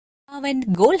Pavan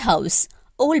Gold House,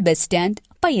 Old Bus Stand,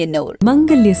 Payyanur.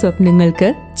 മംഗല്യ സ്വപ്നങ്ങൾക്ക്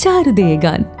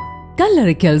ചാരുതയേകാൻ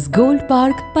Kallarickals gold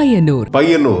park Payyanur.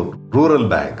 Payyanur rural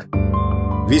bank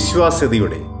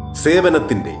വിശ്വാസ്യതയുടെ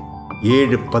സേവനത്തിന്റെ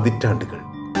 7 പതിറ്റാണ്ടുകൾ.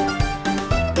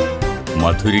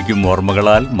 മധുരിക്കും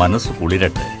ഓർമ്മകളാൽ മനസ്സ്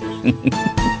കുളിരട്ടെ.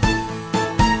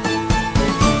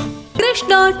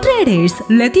 കൃഷ്ണ ട്രേഡേഴ്സ്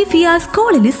ലത്തീഫിയ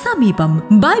സ്കൂളിന് സമീപം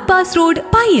bypass road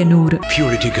Payyanur.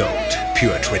 Purity Gold,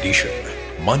 pure tradition.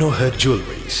 Manohar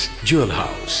Jewelries, Jewel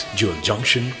House, Jewel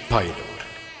Junction, Payyanur.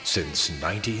 Since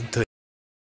 1930.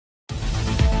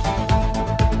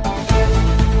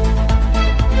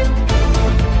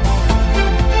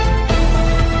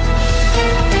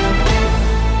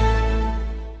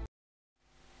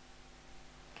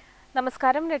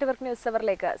 നമസ്കാരം. Network news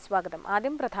അവറിലേക്ക് സ്വാഗതം.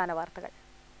 ആദ്യം പ്രധാന വാർത്തകൾ.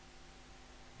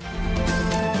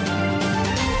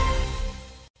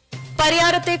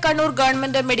 പരിയാരത്തെ കണ്ണൂർ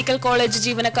ഗവൺമെന്റ് മെഡിക്കൽ കോളേജ്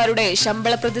ജീവനക്കാരുടെ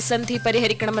ശമ്പള പ്രതിസന്ധി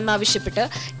പരിഹരിക്കണമെന്നാവശ്യപ്പെട്ട്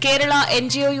കേരള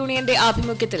NGO യൂണിയന്റെ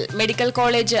ആഭിമുഖ്യത്തിൽ മെഡിക്കൽ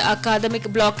കോളേജ് അക്കാദമിക്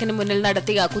ബ്ലോക്കിന് മുന്നിൽ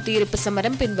നടത്തിയ കുത്തിയിരിപ്പ്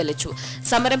സമരം പിൻവലിച്ചു.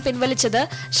 സമരം പിൻവലിച്ചത്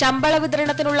ശമ്പള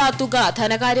വിതരണത്തിനുള്ള തുക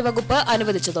ധനകാര്യ വകുപ്പ്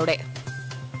അനുവദിച്ചതോടെ.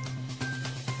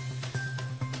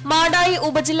 മാടായി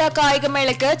ഉപജില്ലാ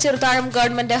കായികമേളയ്ക്ക് ചെറുതാഴം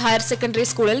ഗവൺമെന്റ് ഹയർ സെക്കൻഡറി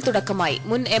സ്കൂളിൽ തുടക്കമായി.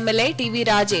 മുൻ MLA TV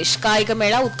രാജേഷ്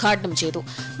കായികമേള ഉദ്ഘാടനം ചെയ്തു.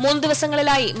 3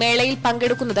 ദിവസങ്ങളിലായി മേളയിൽ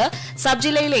പങ്കെടുക്കുന്നത് സബ്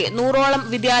ജില്ലയിലെ 100ഓളം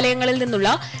വിദ്യാലയങ്ങളിൽ നിന്നുള്ള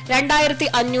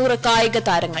 2500 കായിക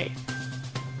താരങ്ങൾ.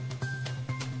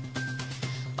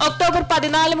 ഒക്ടോബർ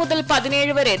 14 മുതൽ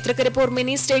 17 വരെ തൃക്കരിപ്പൂർ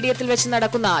മിനി സ്റ്റേഡിയത്തിൽ വെച്ച്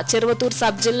നടക്കുന്ന ചെറുവത്തൂർ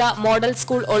സബ് ജില്ലാ മോഡൽ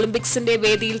സ്കൂൾ ഒളിമ്പിക്സിന്റെ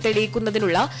വേദിയിൽ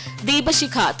തെളിയിക്കുന്നതിനുള്ള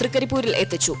ദീപശിഖ തൃക്കരിപ്പൂരിൽ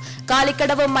എത്തിച്ചു.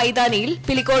 കാലിക്കടവ് മൈതാനിയിൽ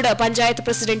പിലിക്കോട് പഞ്ചായത്ത്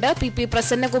പ്രസിഡന്റ് PP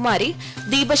പ്രസന്നകുമാരി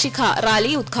ദീപശിഖ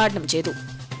റാലി ഉദ്ഘാടനം ചെയ്തു.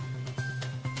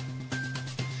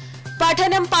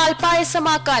 പഠനം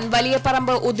പാൽപായസമാക്കാൻ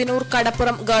വലിയപറമ്പ് ഉദിനൂർ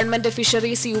കടപ്പുറം ഗവൺമെന്റ്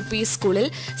ഫിഷറീസ് UP സ്കൂളിൽ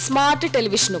സ്മാർട്ട്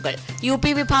ടെലിവിഷനുകൾ. UP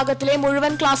വിഭാഗത്തിലെ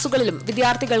മുഴുവൻ ക്ലാസുകളിലും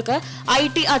വിദ്യാർത്ഥികൾക്ക്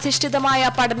IT അധിഷ്ഠിതമായ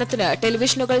പഠനത്തിന്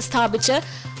ടെലിവിഷനുകൾ സ്ഥാപിച്ച്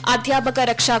അധ്യാപക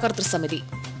രക്ഷാകർതൃ സമിതി.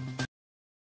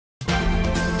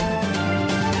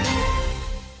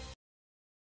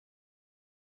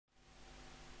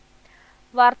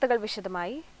 വാർത്തകൾ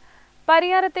വിശദമായി.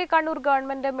 പരിയാരത്തെ കണ്ണൂർ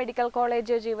ഗവൺമെന്റ് മെഡിക്കൽ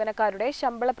കോളേജ് ജീവനക്കാരുടെ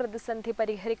ശമ്പള പ്രതിസന്ധി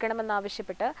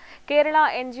പരിഹരിക്കണമെന്നാവശ്യപ്പെട്ട് കേരള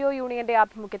NGO യൂണിയന്റെ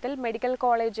ആഭിമുഖ്യത്തിൽ മെഡിക്കൽ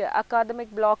കോളേജ്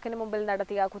അക്കാദമിക് ബ്ലോക്കിന് മുമ്പിൽ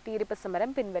നടത്തിയ കുത്തിയിരിപ്പ്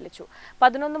സമരം പിൻവലിച്ചു.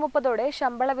 11:30ഓടെ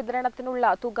ശമ്പള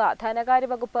വിതരണത്തിനുള്ള തുക ധനകാര്യ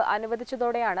വകുപ്പ്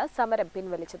അനുവദിച്ചതോടെയാണ് സമരം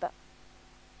പിൻവലിച്ചത്.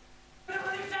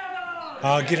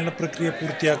 ആഗിരണ പ്രക്രിയ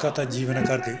പൂർത്തിയാക്കാത്ത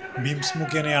ജീവനക്കാർക്ക് ബീംസ്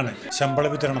മുഖേനയാണ് ശമ്പള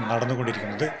വിതരണം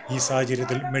നടന്നുകൊണ്ടിരിക്കുന്നത്. ഈ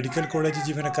സാഹചര്യത്തിൽ മെഡിക്കൽ കോളേജ്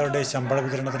ജീവനക്കാരുടെ ശമ്പള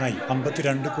വിതരണത്തിനായി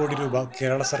 52 കോടി രൂപ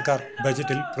കേരള സർക്കാർ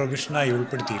ബജറ്റിൽ പ്രൊവിഷനായി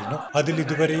ഉൾപ്പെടുത്തിയിരുന്നു. അതിൽ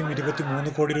ഇതുവരെയും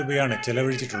 23 കോടി രൂപയാണ്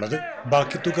ചെലവഴിച്ചിട്ടുള്ളത്.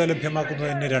 ബാക്കി തുക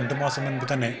ലഭ്യമാക്കുന്നതിന് 2 മാസം മുൻപ്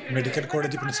തന്നെ മെഡിക്കൽ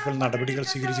കോളേജ് പ്രിൻസിപ്പൽ നടപടികൾ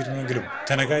സ്വീകരിച്ചിരുന്നുവെങ്കിലും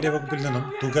ധനകാര്യ വകുപ്പിൽ നിന്നും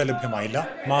തുക ലഭ്യമായില്ല.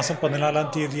 മാസം 14-ാം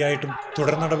തീയതിയായിട്ടും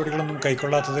തുടർ നടപടികളൊന്നും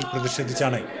കൈക്കൊള്ളാത്തതിൽ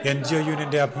പ്രതിഷേധിച്ചാണ് NGO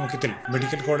യൂണിയന്റെ ആഭിമുഖ്യത്തിൽ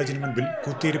മെഡിക്കൽ കോളേജിന് മുൻപിൽ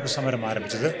കുത്തിയിരിപ്പ് സമരം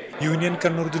ആരംഭിച്ചത്. യൂണിയൻ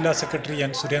കണ്ണൂർ ജില്ലാ സെക്രട്ടറി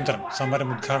N സുരേന്ദ്രൻ സമരം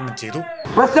ഉദ്ഘാടനം ചെയ്തു.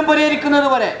 പ്രശ്നം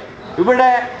പരിഹരിക്കുന്നതുവരെ ഇവിടെ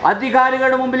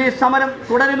അധികാരികളുടെ മുമ്പിൽ ഈ സമരം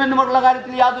തുടരുമെന്നുള്ള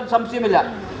കാര്യത്തിൽ യാതൊരു സംശയമില്ല.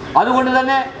 അതുകൊണ്ട്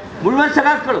തന്നെ മുഴുവൻ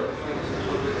സഖാക്കളും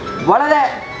വളരെ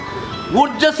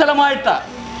ഊർജ്ജസ്വലമായിട്ട്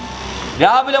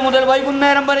രാവിലെ മുതൽ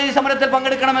വൈകുന്നേരം വരെ ഈ സമരത്തിൽ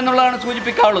പങ്കെടുക്കണമെന്നുള്ളതാണ്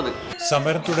സൂചിപ്പിക്കാനുള്ളത്.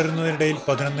 സമരം തുടരുന്നതിനിടയിൽ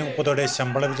 11:30ഓടെ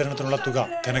ശമ്പള വിതരണത്തിനുള്ള തുക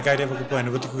ധനകാര്യ വകുപ്പ്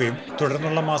അനുവദിക്കുകയും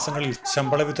തുടർന്നുള്ള മാസങ്ങളിൽ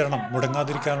ശമ്പള വിതരണം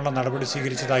മുടങ്ങാതിരിക്കാനുള്ള നടപടി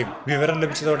സ്വീകരിച്ചതായും വിവരം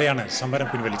ലഭിച്ചതോടെയാണ് സമരം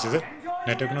പിൻവലിച്ചത്.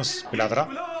 നെറ്റ്വർക്ക് ന്യൂസ് പിലാത്ര.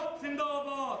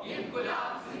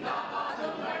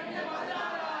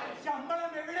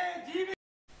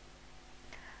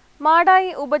 മാടായി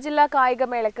ഉപജില്ലാ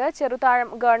കായികമേളയ്ക്ക് ചെറുതാഴം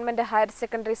ഗവൺമെന്റ് ഹയർ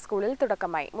സെക്കൻഡറി സ്കൂളിൽ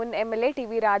തുടക്കമായി. മുൻ MLA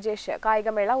TV രാജേഷ്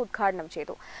കായികമേള ഉദ്ഘാടനം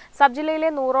ചെയ്തു. സബ് ജില്ലയിലെ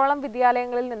 100ഓളം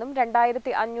വിദ്യാലയങ്ങളിൽ നിന്നും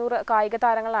 2500 കായിക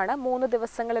താരങ്ങളാണ് 3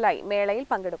 ദിവസങ്ങളിലായി മേളയിൽ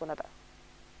പങ്കെടുക്കുന്നത്.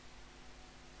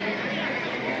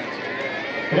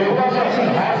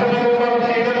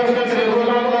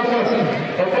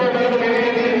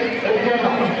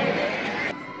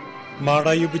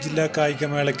 മാടായി ഉപജില്ലാ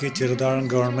കായികമേളയ്ക്ക് ചെറുതാഴം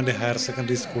ഗവൺമെന്റ് ഹയർ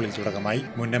സെക്കൻഡറി സ്കൂളിൽ തുടക്കമായി.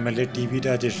 മുൻ MLA TV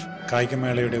രാജേഷ്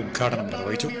കായികമേളയുടെ ഉദ്ഘാടനം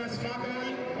നിർവഹിച്ചു.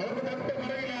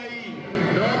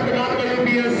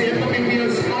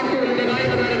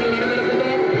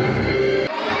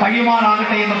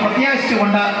 കഴിയുമാറാകട്ടെ എന്ന്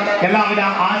പ്രത്യാശിച്ചുകൊണ്ട് എല്ലാവിധ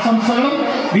ആശംസകളും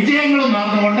വിജയങ്ങളും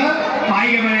നേർന്നുകൊണ്ട്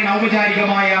കായികമേളയുടെ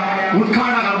ഔപചാരികമായ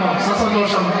ഉദ്ഘാടന കർമ്മം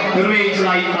സസന്തോഷം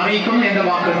നിർവഹിച്ചതായി അറിയിക്കുന്നു. എന്റെ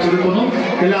വാക്കുകൾ ചുരുക്കുന്നു.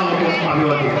 എല്ലാവർക്കും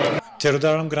അഭിവാദ്യം.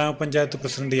 ചെറുതാഴം ഗ്രാമപഞ്ചായത്ത്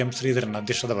പ്രസിഡന്റ് എം ശ്രീധരൻ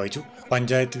അധ്യക്ഷത വഹിച്ചു.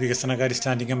 പഞ്ചായത്ത് വികസനകാര്യ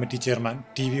standing committee chairman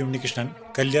TV. Unnikrishnan,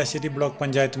 Kalliasseri block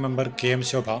panchayat member K M.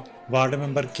 ശോഭ, ward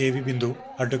member K V. Bindu,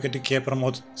 advocate K.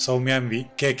 Pramod, Soumya M. V,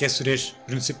 K. Suresh,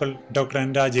 principal doctor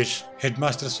N. Rajesh,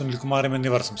 headmaster Sunilkumar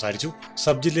എന്നിവർ സംസാരിച്ചു.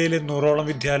 സബ് ജില്ലയിലെ 100ഓളം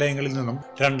വിദ്യാലയങ്ങളിൽ നിന്നും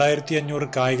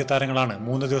 2500 കായിക താരങ്ങളാണ്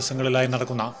 3 ദിവസങ്ങളിലായി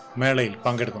നടക്കുന്ന മേളയിൽ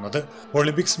പങ്കെടുക്കുന്നത്.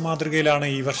 ഒളിമ്പിക്സ് മാതൃകയിലാണ്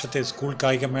ഈ വർഷത്തെ സ്കൂൾ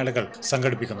കായിക മേളകൾ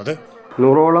സംഘടിപ്പിക്കുന്നത്.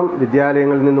 100ഓളം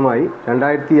വിദ്യാലയങ്ങളിൽ നിന്നുമായി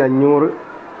 2500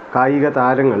 കായിക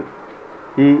താരങ്ങൾ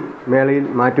ഈ മേളയിൽ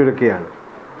മാറ്റുരയ്ക്കുകയാണ്.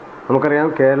 നമുക്കറിയാം,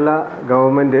 കേരള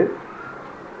ഗവൺമെൻറ്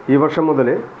ഈ വർഷം മുതൽ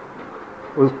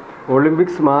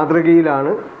ഒളിമ്പിക്സ്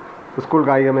മാതൃകയിലാണ് സ്കൂൾ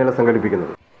കായികമേള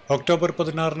സംഘടിപ്പിക്കുന്നത്. ഒക്ടോബർ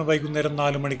 16 വൈകുന്നേരം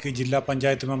 4 മണിക്ക് ജില്ലാ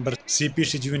പഞ്ചായത്ത് മെമ്പർ CP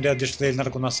ഷിജുവിന്റെ അധ്യക്ഷതയിൽ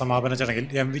നടക്കുന്ന സമാപന ചടങ്ങിൽ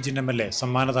MV ജിൻ MLA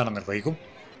സമ്മാനദാനം നിർവഹിക്കും.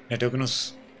 Network news,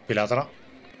 Pilathara.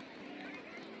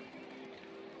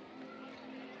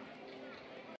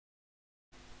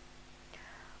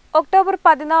 ഒക്ടോബർ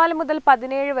 14 മുതൽ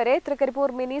 17 വരെ തൃക്കരിപ്പൂർ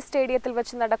മിനി സ്റ്റേഡിയത്തിൽ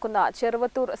വെച്ച് നടക്കുന്ന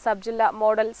ചെറുവത്തൂർ സബ് ജില്ലാ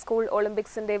മോഡൽ സ്കൂൾ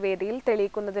ഒളിമ്പിക്സിന്റെ വേദിയിൽ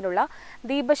തെളിയിക്കുന്നതിനുള്ള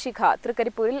ദീപശിഖ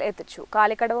തൃക്കരിപ്പൂരിൽ എത്തിച്ചു.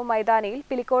 കാലിക്കടവ് മൈതാനിയിൽ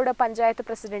പിലിക്കോട് പഞ്ചായത്ത്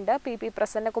പ്രസിഡന്റ് PP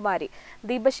പ്രസന്നകുമാരി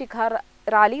ദീപശിഖ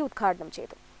റാലി ഉദ്ഘാടനം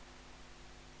ചെയ്തു.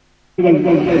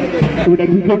 ഇവിടെ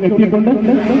എത്തിയിട്ടുണ്ട്.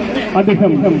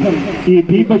 അദ്ദേഹം ഈ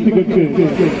ദീപശിഖയ്ക്ക്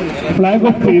ഫ്ലാഗ്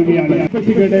ഓഫ് ചെയ്യുകയാണ്.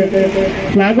 ദീപശിഖയുടെ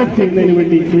ഫ്ലാഗ് ഓഫ് ചെയ്യുന്നതിന്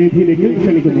വേണ്ടി വേദിയിലേക്ക്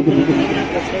ക്ഷണിക്കുന്നു.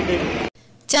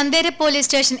 Chandera police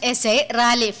station SI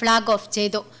rally flag off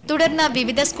ചെയ്തു. തുടർന്ന്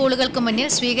വിവിധ സ്കൂളുകൾക്ക് മുന്നിൽ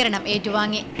സ്വീകരണം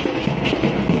ഏറ്റുവാങ്ങി.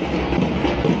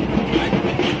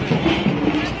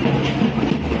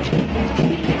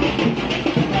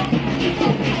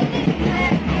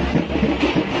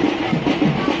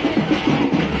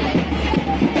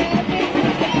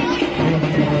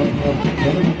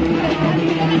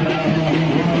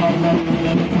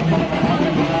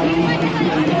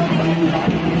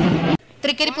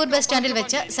 തൃക്കരിപ്പൂർ ബസ് സ്റ്റാൻഡിൽ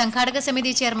വെച്ച് സംഘാടക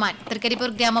സമിതി ചെയർമാൻ, തൃക്കരിപ്പൂർ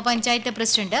ഗ്രാമപഞ്ചായത്ത്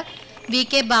പ്രസിഡന്റ്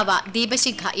VK ബാവ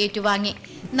ദീപശിഖ ഏറ്റുവാങ്ങി.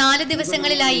 4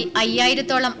 ദിവസങ്ങളിലായി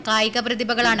 5000-ഓളം കായിക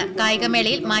പ്രതിഭകളാണ്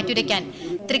കായികമേളയിൽ മാറ്റുരയ്ക്കാൻ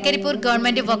Trikaripur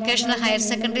government vocational higher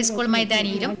secondary school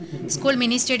മൈതാനിയിലും school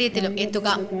mini സ്റ്റേഡിയത്തിലും എത്തുക.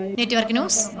 Network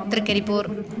news, Trikaripur.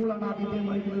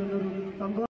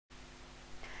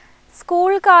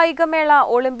 സ്കൂൾ കായികമേള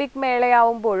ഒളിമ്പിക്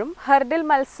മേളയാവുമ്പോഴും ഹർഡിൽ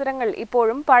മത്സരങ്ങൾ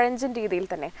ഇപ്പോഴും പഴഞ്ചൻ രീതിയിൽ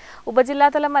തന്നെ.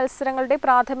 ഉപജില്ലാതല മത്സരങ്ങളുടെ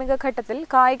പ്രാഥമിക ഘട്ടത്തിൽ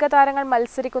കായിക താരങ്ങൾ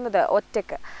മത്സരിക്കുന്നത്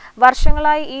ഒറ്റയ്ക്ക്.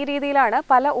 വർഷങ്ങളായി ഈ രീതിയിലാണ്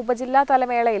പല ഉപജില്ലാ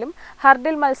തലമേളയിലും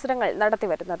ഹർഡിൽ മത്സരങ്ങൾ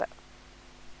നടത്തിവരുന്നത്.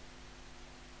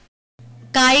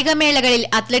 കായികമേളകളിൽ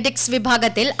അത്ലറ്റിക്സ്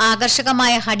വിഭാഗത്തിൽ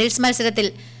ആകർഷകമായ ഹഡിൽസ് മത്സരത്തിൽ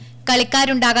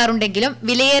കളിക്കാരുണ്ടാകാറുണ്ടെങ്കിലും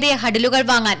വിലയേറിയ ഹഡിലുകൾ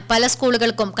വാങ്ങാൻ പല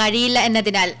സ്കൂളുകൾക്കും കഴിയില്ല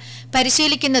എന്നതിനാൽ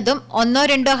പരിശീലിക്കുന്നതും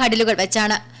 1-2 ഹഡിലുകൾ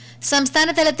വെച്ചാണ്. സംസ്ഥാന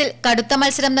തലത്തിൽ കടുത്ത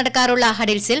മത്സരം നടക്കാറുള്ള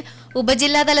ഹഡിൽസിൽ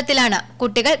ഉപജില്ലാ തലത്തിലാണ്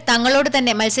കുട്ടികൾ തങ്ങളോട്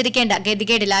തന്നെ മത്സരിക്കേണ്ട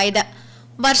ഗതികേടിലായത്.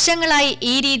 വർഷങ്ങളായി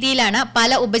ഈ രീതിയിലാണ്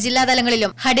പല ഉപജില്ലാ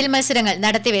തലങ്ങളിലും ഹഡിൽ മത്സരങ്ങൾ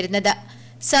നടത്തിവരുന്നത്.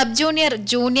 സബ് ജൂനിയർ,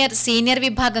 ജൂനിയർ, സീനിയർ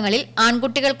വിഭാഗങ്ങളിൽ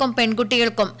ആൺകുട്ടികൾക്കും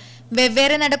പെൺകുട്ടികൾക്കും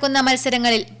വെവ്വേറെ നടക്കുന്ന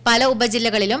മത്സരങ്ങളിൽ പല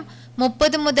ഉപജില്ലകളിലും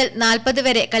 30 മുതൽ 40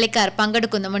 വരെ കളിക്കാർ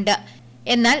പങ്കെടുക്കുന്നുമുണ്ട്.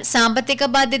 എന്നാൽ സാമ്പത്തിക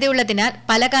ബാധ്യതയുള്ളതിനാൽ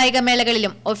പല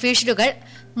കായികമേളകളിലും ഒഫീഷ്യലുകൾ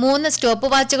 3 സ്റ്റോപ്പ്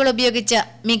വാച്ചുകൾ ഉപയോഗിച്ച്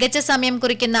മികച്ച സമയം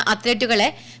കുറിക്കുന്ന അത്ലറ്റുകളെ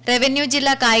റവന്യൂ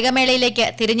ജില്ലാ കായികമേളയിലേക്ക്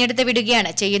തിരഞ്ഞെടുത്ത്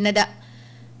വിടുകയാണ് ചെയ്യുന്നത്.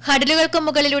 ഹഡിലുകൾക്ക്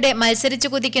മുകളിലൂടെ മത്സരിച്ചു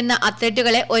കുതിക്കുന്ന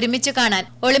അത്ലറ്റുകളെ ഒരുമിച്ച് കാണാൻ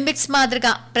ഒളിമ്പിക്സ് മാതൃക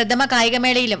പ്രഥമ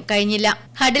കായികമേളയിലും കഴിഞ്ഞില്ല.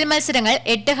 ഹഡിൽ മത്സരങ്ങൾ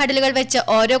 8 ഹഡിലുകൾ വെച്ച്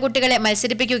ഓരോ കുട്ടികളെ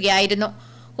മത്സരിപ്പിക്കുകയായിരുന്നു.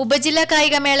 ഉപജില്ലാ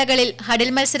കായികമേളകളിൽ ഹഡിൽ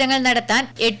മത്സരങ്ങൾ നടത്താൻ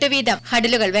 8 വീതം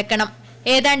ഹഡിലുകൾ വെക്കണം.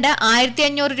 ഏതാണ്ട്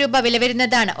 1500 രൂപ വില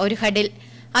വരുന്നതാണ് ഒരു ഹഡിൽ.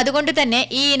 അതുകൊണ്ട് തന്നെ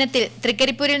ഈ ഇനത്തിൽ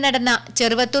തൃക്കരിപ്പൂരിൽ നടന്ന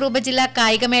ചെറുവത്തൂർ ഉപജില്ലാ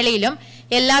കായികമേളയിലും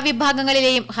എല്ലാ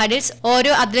വിഭാഗങ്ങളിലെയും ഹഡിൽസ്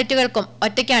ഓരോ അത്ലറ്റുകൾക്കും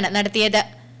ഒറ്റയ്ക്കാണ് നടത്തിയത്.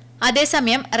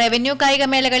 അതേസമയം റവന്യൂ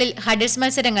കായികമേളകളിൽ ഹഡിൽസ്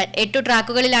മത്സരങ്ങൾ 8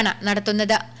 ട്രാക്കുകളിലാണ്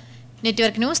നടത്തുന്നത്.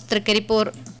 Network news, Trikaripur.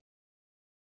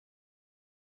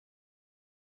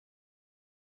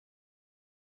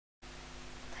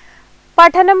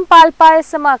 പഠനം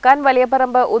പാൽപായസമാക്കാൻ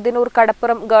വലിയപറമ്പ് ഉദിനൂർ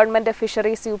കടപ്പുറം ഗവൺമെന്റ്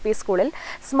ഫിഷറീസ് UP സ്കൂളിൽ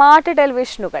സ്മാർട്ട്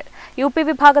ടെലിവിഷനുകൾ. UP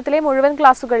വിഭാഗത്തിലെ മുഴുവൻ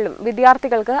ക്ലാസുകളിലും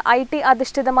വിദ്യാർത്ഥികൾക്ക് IT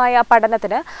അധിഷ്ഠിതമായ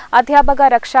പഠനത്തിന് അധ്യാപക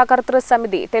രക്ഷാകർതൃ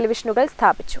സമിതി ടെലിവിഷനുകൾ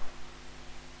സ്ഥാപിച്ചു.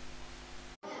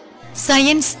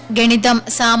 സയൻസ്, ഗണിതം,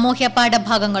 സാമൂഹ്യ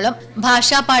പാഠഭാഗങ്ങളും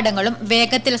ഭാഷാപാഠങ്ങളും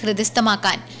വേഗത്തിൽ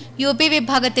ഹൃദിസ്ഥമാക്കാൻ UP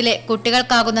വിഭാഗത്തിലെ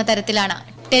കുട്ടികൾക്കാകുന്ന തരത്തിലാണ്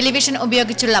ടെലിവിഷൻ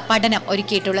ഉപയോഗിച്ചുള്ള പഠനം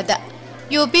ഒരുക്കിയിട്ടുള്ളത്.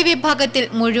 UP വിഭാഗത്തിൽ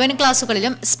മുഴുവൻ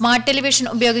ക്ലാസുകളിലും സ്മാർട്ട് ടെലിവിഷൻ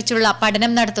ഉപയോഗിച്ചുള്ള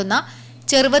പഠനം നടത്തുന്ന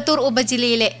ചെറുവത്തൂർ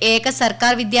ഉപജില്ലയിലെ ഏക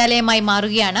സർക്കാർ വിദ്യാലയമായി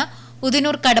മാറുകയാണ്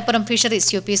ഉദിനൂർ കടപ്പുറം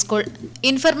ഫിഷറീസ് UP സ്കൂൾ.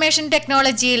 ഇൻഫർമേഷൻ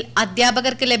ടെക്നോളജിയിൽ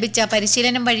അധ്യാപകർക്ക് ലഭിച്ച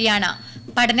പരിശീലനം വഴിയാണ്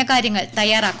പഠനകാര്യങ്ങൾ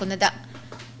തയ്യാറാക്കുന്നത്.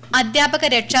 അധ്യാപക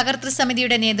രക്ഷാകർതൃ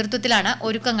സമിതിയുടെ നേതൃത്വത്തിലാണ്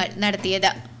ഒരുക്കങ്ങൾ നടത്തിയത്.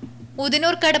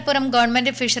 ഉദിനൂർ കടപ്പുറം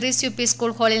ഗവൺമെന്റ് ഫിഷറീസ് UP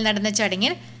സ്കൂൾ ഹാളിൽ നടന്ന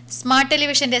ചടങ്ങിൽ സ്മാർട്ട്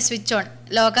ടെലിവിഷന്റെ സ്വിച്ച് ഓൺ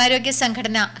ലോകാരോഗ്യ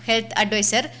സംഘടന health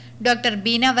adviser doctor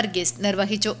Beena Varghese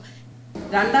നിർവഹിച്ചു.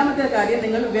 രണ്ടാമത്തെ കാര്യം,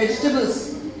 നിങ്ങൾ വെജിറ്റബിൾസ്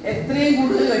എത്രയും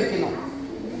കൂടുതൽ കഴിക്കുന്നു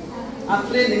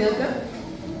അത്രയും നിങ്ങൾക്ക്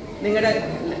നിങ്ങളുടെ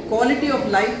ക്വാളിറ്റി ഓഫ്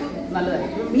ലൈഫ്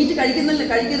നല്ലതായിരിക്കും. മീറ്റ്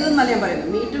കഴിക്കരുതെന്നല്ല ഞാൻ പറയുന്നത്.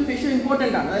 മീറ്റും ഫിഷും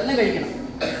ഇമ്പോർട്ടൻ്റ് ആണ്, അതെല്ലാം കഴിക്കണം.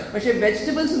 പക്ഷേ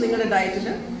വെജിറ്റബിൾസ് നിങ്ങളുടെ ഡയറ്റിൽ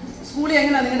സ്കൂളിൽ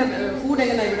എങ്ങനെയാണ്, നിങ്ങളുടെ ഫുഡ്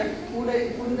എങ്ങനെയാണ് ഇവിടെ,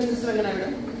 ഫുഡിൻ്റെ സിസ്റ്റം എങ്ങനെയാണ്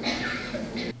ഇവിടെ?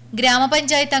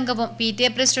 ഗ്രാമപഞ്ചായത്ത് അംഗവും PTA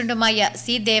പ്രസിഡന്റുമായ C.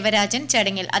 ദേവരാജൻ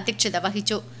ചടങ്ങിൽ അധ്യക്ഷത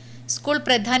വഹിച്ചു. School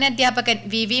പ്രധാനാധ്യാപകൻ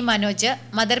VV Manoj,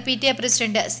 mother PTA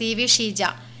president CV Sheeja,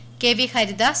 KV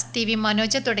Haridas, TV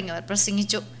Manoj തുടങ്ങിയവർ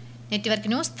പ്രസംഗിച്ചു. Network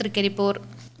news, Trikaripur.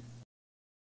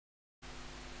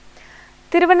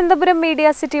 Thiruvananthapuram media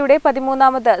സിറ്റിയുടെ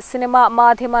 13ാമത് സിനിമ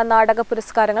മാധ്യമ നാടക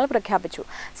പുരസ്കാരങ്ങൾ പ്രഖ്യാപിച്ചു.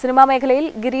 സിനിമാ മേഖലയിൽ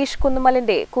ഗിരീഷ്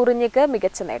കുന്നുമലിന്റെ കുറിഞ്ഞിക്ക്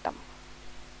മികച്ച നേട്ടം.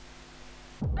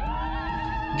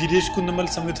 ഗിരീഷ് കുന്നുമൽ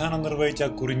സംവിധാനം നിർവഹിച്ച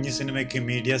കുറിഞ്ഞി സിനിമയ്ക്ക്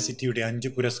മീഡിയ സിറ്റിയുടെ 5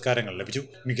 പുരസ്കാരങ്ങൾ ലഭിച്ചു.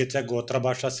 മികച്ച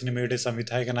ഗോത്രഭാഷാ സിനിമയുടെ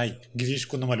സംവിധായകനായി ഗിരീഷ്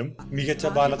കുന്നുമലും, മികച്ച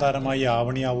ബാലതാരമായി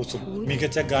ആവണി ആവൂസും,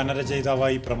 മികച്ച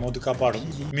ഗാനരചയിതാവായി പ്രമോദ് കാപ്പാടും,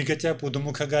 മികച്ച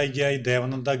പുതുമുഖ ഗായികയായി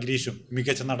ദേവനന്ദ ഗിരീഷും,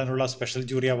 മികച്ച നടനുള്ള സ്പെഷ്യൽ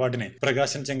ജൂറി അവാർഡിന്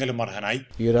പ്രകാശൻ ചെങ്കലും അർഹനായി.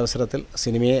 ഈ ഒരു അവസരത്തിൽ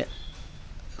സിനിമയെ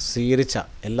സ്വീകരിച്ച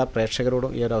എല്ലാ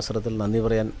പ്രേക്ഷകരോടും ഈ ഒരു അവസരത്തിൽ നന്ദി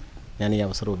പറയാൻ ഞാൻ ഈ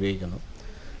അവസരം ഉപയോഗിക്കുന്നു.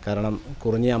 കാരണം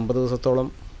കുറിഞ്ഞി 50 ദിവസത്തോളം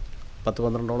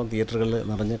 10-12ഓളം തിയേറ്ററുകളിൽ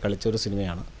നിറഞ്ഞ് കളിച്ചൊരു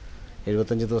സിനിമയാണ്.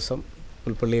 75 ദിവസം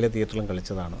പുൽപ്പള്ളിയിലെ തിയേറ്ററിലും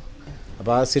കളിച്ചതാണ്.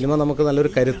 അപ്പോൾ ആ സിനിമ നമുക്ക്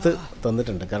നല്ലൊരു കരുത്ത്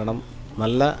തന്നിട്ടുണ്ട്. കാരണം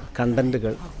നല്ല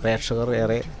കണ്ടൻറ്റുകൾ പ്രേക്ഷകർ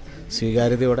ഏറെ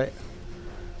സ്വീകാര്യതയോടെ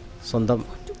സ്വന്തം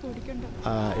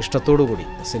ഇഷ്ടത്തോടു കൂടി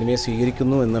സിനിമയെ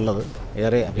സ്വീകരിക്കുന്നു എന്നുള്ളത്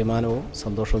ഏറെ അഭിമാനവും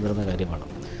സന്തോഷവും തരുന്ന കാര്യമാണ്.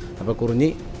 അപ്പോൾ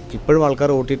കുറിഞ്ഞി ഇപ്പോഴും ആൾക്കാർ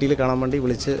OTTയിൽ കാണാൻ വേണ്ടി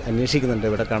വിളിച്ച് അന്വേഷിക്കുന്നുണ്ട്,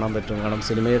 ഇവിടെ കാണാൻ പറ്റും. കാരണം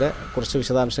സിനിമയുടെ കുറച്ച്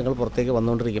വിശദാംശങ്ങൾ പുറത്തേക്ക്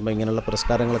വന്നുകൊണ്ടിരിക്കുമ്പോൾ ഇങ്ങനെയുള്ള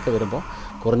പുരസ്കാരങ്ങളൊക്കെ വരുമ്പോൾ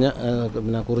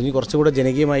കുറിഞ്ഞി കുറച്ചുകൂടെ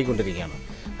ജനകീയമായിക്കൊണ്ടിരിക്കുകയാണ്.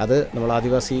 അത് നമ്മൾ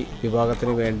ആദിവാസി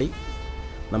വിഭാഗത്തിന് വേണ്ടി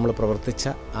നമ്മൾ പ്രവർത്തിച്ച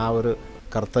ആ ഒരു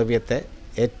കർത്തവ്യത്തെ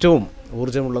ഏറ്റവും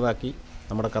ഊർജ്ജമുള്ളതാക്കി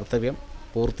നമ്മുടെ കർത്തവ്യം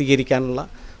പൂർത്തീകരിക്കാനുള്ള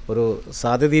ഒരു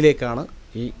സാധ്യതയിലേക്കാണ്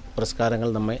ഈ പുരസ്കാരങ്ങൾ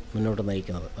നമ്മെ മുന്നോട്ട്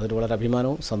നയിക്കുന്നത്. അതിൽ വളരെ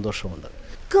അഭിമാനവും സന്തോഷവുമുണ്ട്.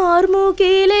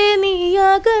 കാർമുകിലെ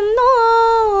നീയകന്നോ,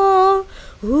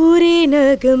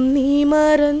 ഊരിനകം നീ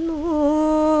മറന്നോ,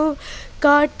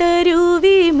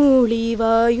 കാട്ടരുവി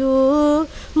മൂളിവായോ,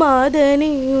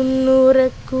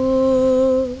 മാതനെയൊന്നുറക്കൂ.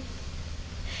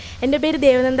 എൻ്റെ പേര്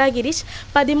ദേവനന്ദ ഗിരീഷ്.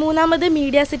 13ാമത്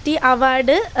മീഡിയ സിറ്റി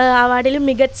അവാർഡിൽ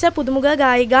മികച്ച പുതുമുഖ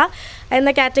ഗായിക എന്ന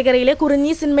കാറ്റഗറിയിൽ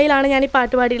കുറിഞ്ഞി സിനിമയിലാണ് ഞാൻ ഈ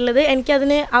പാട്ട് പാടിയിട്ടുള്ളത്.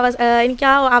 എനിക്ക്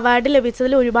ആ അവാർഡ്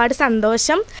ലഭിച്ചതിൽ ഒരുപാട്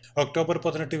സന്തോഷം. ഒക്ടോബർ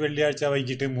 18 വെള്ളിയാഴ്ച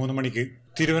വൈകിട്ട് 3 മണിക്ക്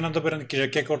തിരുവനന്തപുരം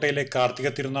കിഴക്കേക്കോട്ടയിലെ കാർത്തിക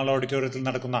തിരുനാൾ ഓഡിറ്റോറിയത്തിൽ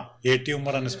നടക്കുന്ന AT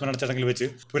ഉമ്മർ അനുസ്മരണ ചടങ്ങിൽ വെച്ച്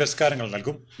പുരസ്കാരങ്ങൾ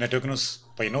നൽകും. Network news,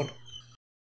 Payyanur.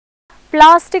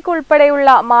 പ്ലാസ്റ്റിക് ഉൾപ്പെടെയുള്ള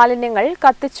മാലിന്യങ്ങൾ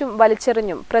കത്തിച്ചും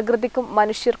വലിച്ചെറിഞ്ഞും പ്രകൃതിക്കും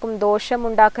മനുഷ്യർക്കും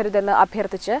ദോഷമുണ്ടാക്കരുതെന്ന്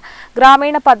അഭ്യർത്ഥിച്ച്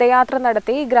ഗ്രാമീണ പദയാത്ര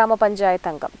നടത്തി ഗ്രാമപഞ്ചായത്ത്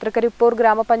അംഗം. തൃക്കരിപ്പൂർ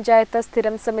ഗ്രാമപഞ്ചായത്ത്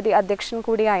സ്ഥിരം സമിതി അധ്യക്ഷൻ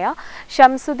കൂടിയായ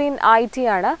ഷംസുദ്ദീൻ IT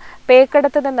ആണ്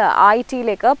പേക്കടത്ത് നിന്ന്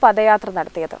ITയിലേക്ക് പദയാത്ര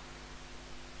നടത്തിയത്.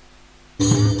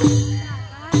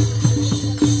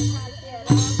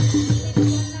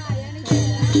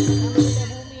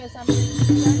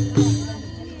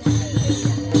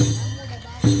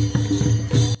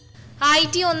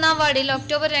 IT 1-ാം വാർഡിൽ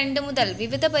ഒക്ടോബർ 2 മുതൽ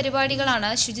വിവിധ പരിപാടികളാണ്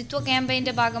ശുചിത്വ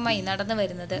ക്യാമ്പയിന്റെ ഭാഗമായി നടന്നു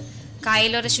വരുന്നത്.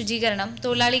 കായലോര ശുചീകരണം,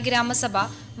 തൊഴിലാളി ഗ്രാമസഭ,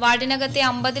 വാർഡിനകത്തെ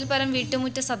 50-ൽ പരം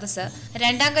വീട്ടുമുറ്റ സദസ്സ്,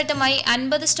 2ാം ഘട്ടമായി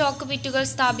 50 സ്റ്റോക്ക് പിറ്റുകൾ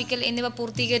സ്ഥാപിക്കൽ എന്നിവ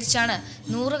പൂർത്തീകരിച്ചാണ്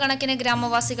 100 കണക്കിന്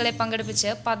ഗ്രാമവാസികളെ പങ്കെടുപ്പിച്ച്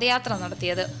പദയാത്ര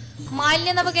നടത്തിയത്.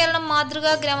 മാലിന്യ നവകേരളം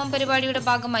മാതൃകാ ഗ്രാമം പരിപാടിയുടെ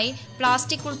ഭാഗമായി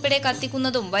പ്ലാസ്റ്റിക് ഉൾപ്പെടെ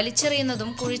കത്തിക്കുന്നതും വലിച്ചെറിയുന്നതും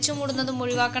കുഴിച്ചുമൂടുന്നതും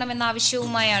ഒഴിവാക്കണമെന്ന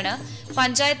ആവശ്യവുമായാണ്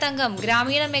പഞ്ചായത്ത് അംഗം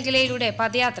ഗ്രാമീണ മേഖലയിലൂടെ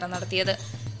പദയാത്ര നടത്തിയത്.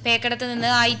 പേക്കടത്ത് നിന്ന്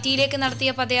ITയിലേക്ക്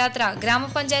നടത്തിയ പദയാത്ര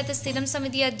ഗ്രാമപഞ്ചായത്ത് സ്ഥിരം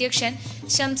സമിതി അധ്യക്ഷൻ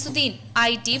ഷംസുദ്ദീൻ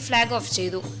IT ഫ്ലാഗ് ഓഫ്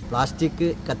ചെയ്തു. പ്ലാസ്റ്റിക്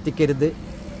കത്തിക്കരുത്,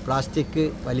 പ്ലാസ്റ്റിക്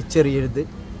വലിച്ചെറിയരുത്,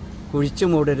 കുഴിച്ചു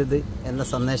മൂടരുത് എന്ന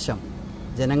സന്ദേശം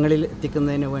ജനങ്ങളിൽ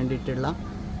എത്തിക്കുന്നതിന് വേണ്ടിയിട്ടുള്ള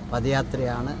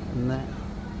പദയാത്രയാണ് ഇന്ന്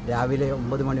രാവിലെ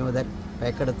 9 മണി മുതൽ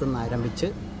പേക്കടത്ത് നിന്ന് ആരംഭിച്ച്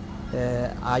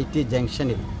IT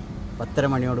ജംഗ്ഷനിൽ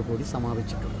 10:30 മണിയോടുകൂടി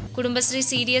സമാപിച്ചിട്ടുള്ളത്. കുടുംബശ്രീ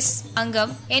CDS അംഗം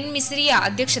N മിസ്രിയ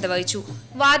അധ്യക്ഷത വഹിച്ചു.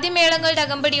 വാദ്യമേളങ്ങളുടെ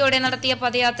അകമ്പടിയോടെ നടത്തിയ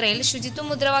പദയാത്രയിൽ ശുചിത്വ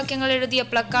മുദ്രാവാക്യങ്ങൾ എഴുതിയ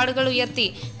പ്ലക്കാർഡുകൾ ഉയർത്തി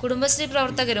കുടുംബശ്രീ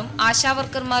പ്രവർത്തകരും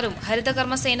ആശാവർക്കർമാരും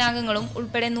ഹരിതകർമ്മ സേനാംഗങ്ങളും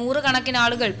ഉൾപ്പെടെ 100 കണക്കിന്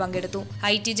ആളുകൾ പങ്കെടുത്തു.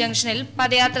 IT ജംഗ്ഷനിൽ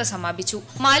പദയാത്ര സമാപിച്ചു.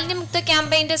 മാലിന്യമുക്ത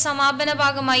ക്യാമ്പയിന്റെ സമാപന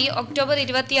ഭാഗമായി ഒക്ടോബർ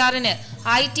 26-ന്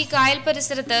IT കായൽ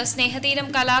പരിസരത്ത് സ്നേഹതീരം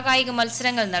കലാകായിക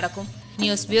മത്സരങ്ങൾ നടക്കും.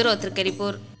 News bureau,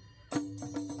 Trikaripur.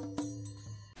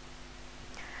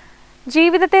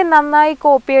 ജീവിതത്തെ നന്നായി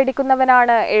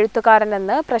കോപ്പിയടിക്കുന്നവനാണ്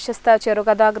എഴുത്തുകാരനെന്ന് പ്രശസ്ത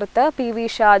ചെറുകഥാകൃത്ത് PV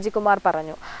ഷാജികുമാർ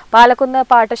പറഞ്ഞു. പാലക്കുന്ന്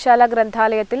പാഠശാല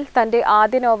ഗ്രന്ഥാലയത്തിൽ തന്റെ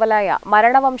ആദ്യ നോവലായ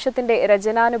മരണവംശത്തിന്റെ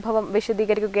രചനാനുഭവം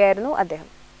വിശദീകരിക്കുകയായിരുന്നു അദ്ദേഹം.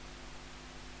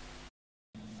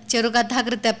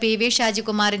 ചെറുകഥാകൃത്ത് PV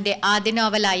ഷാജികുമാറിന്റെ ആദ്യ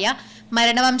നോവലായ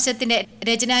മരണവംശത്തിന്റെ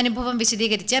രചനാനുഭവം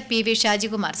വിശദീകരിച്ച് PV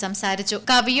ഷാജികുമാർ സംസാരിച്ചു.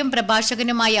 കവിയും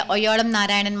പ്രഭാഷകനുമായ ഒയോളം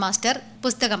നാരായണൻ മാസ്റ്റർ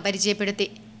പുസ്തകം പരിചയപ്പെടുത്തി.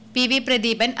 PV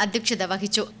പ്രദീപൻ അധ്യക്ഷത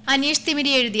വഹിച്ചു. അനീഷ്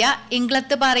തിമിരി എഴുതിയ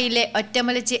ഇംഗ്ലത്തുപാറയിലെ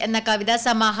ഒറ്റമൊലിച്ച് എന്ന കവിതാ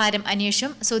സമാഹാരം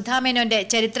അനീഷും സുധാമേനോന്റെ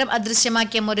ചരിത്രം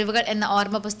അദൃശ്യമാക്കിയ മുറിവുകൾ എന്ന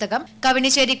ഓർമ്മ പുസ്തകം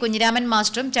കവണിശ്ശേരി കുഞ്ഞിരാമൻ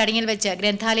മാസ്റ്ററും ചടങ്ങിൽ വെച്ച്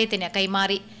ഗ്രന്ഥാലയത്തിന്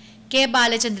കൈമാറി. K.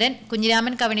 Balachandran,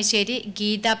 Kunhiraman Kavanissery,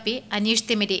 Geetha P, Aneesh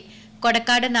Thimiri,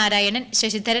 Kodakkad Narayanan,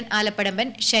 Sasidharan Alappadamban,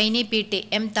 Shiny PT,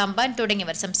 M. Thampan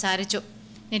തുടങ്ങിയവർ സംസാരിച്ചു.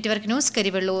 Network news,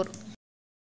 Karivellur.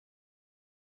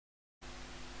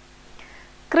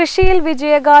 കൃഷിയിൽ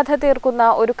വിജയഗാഥ തീർക്കുന്ന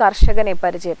ഒരു കർഷകനെ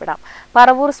പരിചയപ്പെടാം.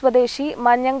 പറവൂർ സ്വദേശി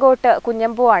മഞ്ഞങ്കോട്ട്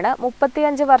കുഞ്ഞമ്പുവാണ്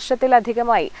 35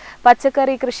 വർഷത്തിലധികമായി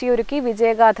പച്ചക്കറി കൃഷിയൊരുക്കി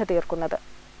വിജയഗാഥ തീർക്കുന്നത്.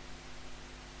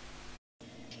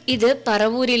 ഇത്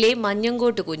പറവൂരിലെ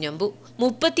മഞ്ഞങ്കോട്ട് കുഞ്ഞമ്പു.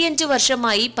 35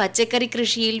 വർഷമായി പച്ചക്കറി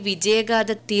കൃഷിയിൽ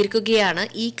വിജയഗാഥ തീർക്കുകയാണ്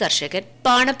ഈ കർഷകൻ.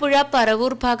 പാണപ്പുഴ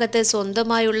പറവൂർ ഭാഗത്ത്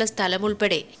സ്വന്തമായുള്ള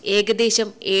സ്ഥലമുൾപ്പെടെ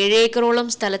ഏകദേശം 7 ഏക്കറോളം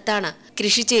സ്ഥലത്താണ്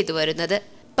കൃഷി ചെയ്തു വരുന്നത്.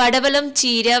 പടവലം,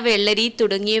 ചീര, വെള്ളരി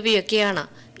തുടങ്ങിയവയൊക്കെയാണ്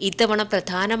ഇത്തവണ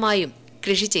പ്രധാനമായും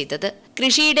കൃഷി ചെയ്തത്.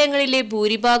 കൃഷിയിടങ്ങളിലെ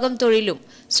ഭൂരിഭാഗം തൊഴിലും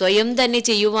സ്വയം തന്നെ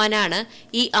ചെയ്യുവാനാണ്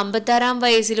ഈ 56-ാം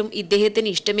വയസ്സിലും ഇദ്ദേഹത്തിന്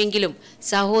ഇഷ്ടമെങ്കിലും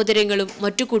സഹോദരങ്ങളും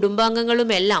മറ്റു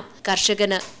കുടുംബാംഗങ്ങളുമെല്ലാം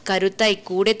കർഷകന് കരുത്തായി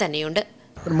കൂടെ തന്നെയുണ്ട്.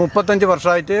 35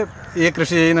 വർഷമായിട്ട് ഈ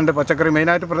കൃഷി ചെയ്യുന്നുണ്ട്. പച്ചക്കറി,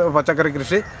 മെയിനായിട്ട് പച്ചക്കറി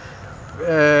കൃഷി.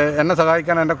 എന്നെ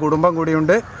സഹായിക്കാൻ എൻ്റെ കുടുംബം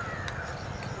കൂടിയുണ്ട്.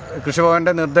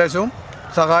 കൃഷിഭവൻ്റെ നിർദ്ദേശവും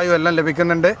സഹായവും എല്ലാം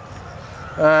ലഭിക്കുന്നുണ്ട്.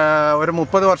 ഒരു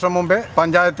 30 വർഷം മുമ്പേ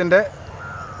പഞ്ചായത്തിൻ്റെ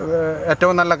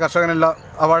ഏറ്റവും നല്ല കർഷകനുള്ള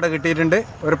അവാർഡ് കിട്ടിയിട്ടുണ്ട്.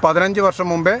 ഒരു 15 വർഷം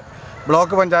മുമ്പേ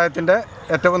ബ്ലോക്ക് പഞ്ചായത്തിൻ്റെ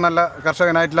ഏറ്റവും നല്ല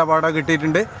കർഷകനായിട്ടുള്ള അവാർഡ്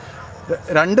കിട്ടിയിട്ടുണ്ട്.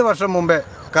 2 വർഷം മുമ്പേ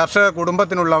കർഷക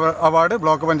കുടുംബത്തിനുള്ള അവാർഡ്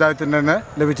ബ്ലോക്ക് പഞ്ചായത്തിന് തന്നെ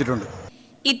ലഭിച്ചിട്ടുണ്ട്.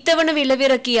 ഇത്തവണ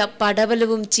വിളവിറക്കിയ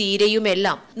പടവലവും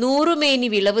ചീരയുമെല്ലാം 100 മേനി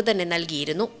വിളവ് തന്നെ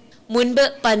നൽകിയിരുന്നു. മുൻപ്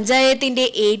പഞ്ചായത്തിന്റെ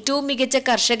ഏറ്റവും മികച്ച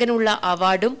കർഷകനുള്ള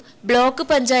അവാർഡും ബ്ലോക്ക്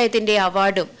പഞ്ചായത്തിന്റെ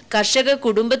അവാർഡും കർഷക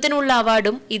കുടുംബത്തിനുള്ള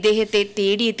അവാർഡും ഇദ്ദേഹത്തെ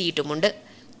തേടിയെത്തിയിട്ടുമുണ്ട്.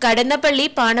 കടന്നപ്പള്ളി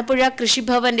പാണപ്പുഴ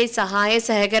കൃഷിഭവന്റെ സഹായ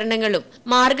സഹകരണങ്ങളും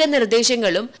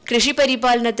മാർഗനിർദ്ദേശങ്ങളും കൃഷി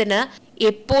പരിപാലനത്തിന്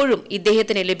എപ്പോഴും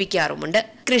ഇദ്ദേഹത്തിന് ലഭിക്കാറുമുണ്ട്.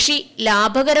 കൃഷി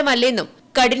ലാഭകരമല്ലെന്നും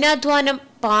കഠിനാധ്വാനം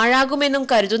പാഴാകുമെന്നും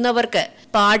കരുതുന്നവർക്ക്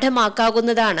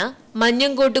പാഠമാക്കാവുന്നതാണ്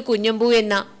മഞ്ഞങ്കോട്ട് കുഞ്ഞമ്പു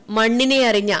എന്ന മണ്ണിനെ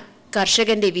അറിഞ്ഞ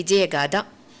കർഷകന്റെ വിജയഗാഥ.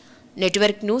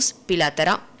 Network news, Pilathara.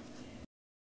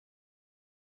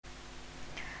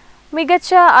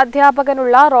 മികച്ച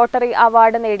അധ്യാപകനുള്ള റോട്ടറി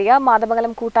അവാർഡ് നേടിയ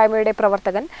മാതമംഗലം കൂട്ടായ്മയുടെ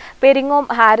പ്രവർത്തകൻ പെരിങ്ങോം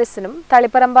ഹാരിസിനും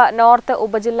തളിപ്പറമ്പ് നോർത്ത്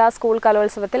ഉപജില്ലാ സ്കൂൾ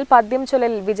കലോത്സവത്തിൽ പദ്യം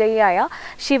ചൊല്ലലിൽ വിജയിയായ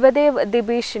ശിവദേവ്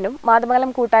ദിബീഷിനും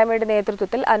മാതമംഗലം കൂട്ടായ്മയുടെ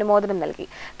നേതൃത്വത്തിൽ അനുമോദനം നൽകി.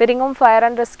 Peringome fire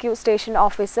and rescue station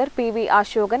officer PV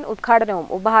Ashokan ഉദ്ഘാടനവും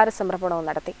ഉപഹാര സമർപ്പണവും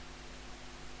നടത്തി.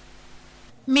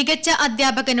 മികച്ച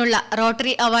അധ്യാപകനുള്ള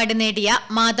റോട്ടറി അവാർഡ് നേടിയ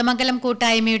മാതമംഗലം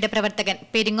കൂട്ടായ്മയുടെ പ്രവർത്തകൻ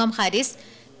പെരിങ്ങോം ഹാരിസ്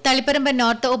തളിപ്പറമ്പ്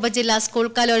നോർത്ത് ഉപജില്ലാ സ്കൂൾ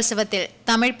കലോത്സവത്തിൽ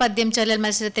തമിഴ് പദ്യം ചൊല്ലൽ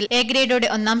മത്സരത്തിൽ എ ഗ്രേഡോടെ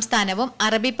 1-ാം സ്ഥാനവും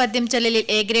അറബി പദ്യം ചൊല്ലലിൽ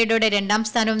എ ഗ്രേഡോടെ 2-ാം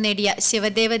സ്ഥാനവും നേടിയ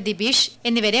ശിവദേവ് ദിബീഷ്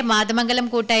എന്നിവരെ മാതമംഗലം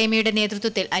കൂട്ടായ്മയുടെ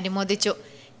നേതൃത്വത്തിൽ അനുമോദിച്ചു.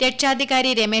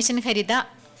 രക്ഷാധികാരി രമേശൻ ഹരിത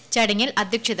ചടങ്ങിൽ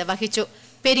അധ്യക്ഷത വഹിച്ചു.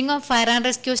 Peringome fire and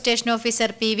rescue station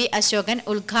officer PV Ashokan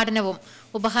ഉദ്ഘാടനവും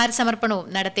ഉപഹാര സമർപ്പണവും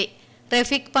നടത്തി.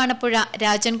 റഫീഖ് പാണപ്പുഴ,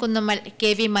 രാജൻ കുന്നുമ്മൽ,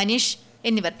 KV മനീഷ്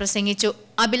എന്നിവർ പ്രസംഗിച്ചു.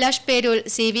 Abhilash Perul,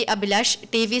 CV Abhilash,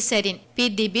 TV Sarin, P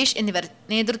Dibeesh എന്നിവർ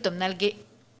നേതൃത്വം നൽകി.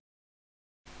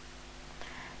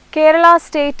 Kerala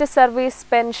state service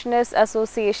pensioners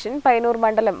association Payyanur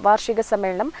മണ്ഡലം വാർഷിക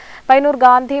സമ്മേളനം പയ്യന്നൂർ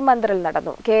ഗാന്ധി മന്ദിറിൽ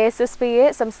നടന്നു. KSSPA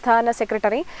സംസ്ഥാന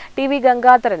സെക്രട്ടറി TV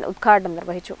ഗംഗാധരൻ ഉദ്ഘാടനം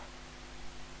നിർവഹിച്ചു.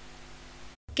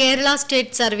 Kerala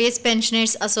state service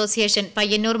pensioners association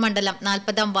Payyanur മണ്ഡലം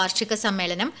 40-ാം വാർഷിക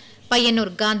സമ്മേളനം പയ്യന്നൂർ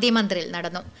ഗാന്ധി മന്ദിറിൽ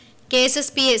നടന്നു.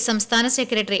 KSSPA സംസ്ഥാന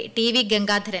സെക്രട്ടറി TV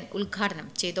ഗംഗാധരൻ ഉദ്ഘാടനം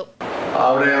ചെയ്തു.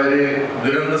 അവരെ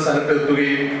ദുരന്ത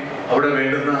സ്ഥലത്തെത്തുകയും അവിടെ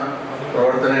വേണ്ടുന്ന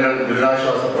പ്രവർത്തനങ്ങൾ,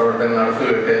 ദുരിതാശ്വാസ പ്രവർത്തനങ്ങൾ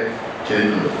നടത്തുകയൊക്കെ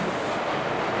ചെയ്തിട്ടുണ്ട്.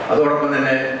 അതോടൊപ്പം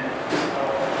തന്നെ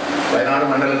വയനാട്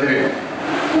മണ്ഡലത്തിൽ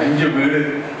 5 വീട്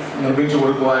നിർമ്മിച്ചു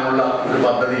കൊടുക്കുവാനുള്ള ഒരു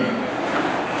പദ്ധതി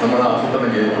നമ്മൾ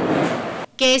ആസൂത്രണം ചെയ്തിട്ടുണ്ട്.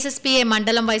 KSSPA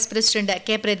മണ്ഡലം vice president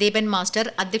K. Pradeepan master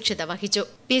അധ്യക്ഷത വഹിച്ചു.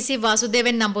 PC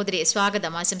വാസുദേവൻ നമ്പൂതിരി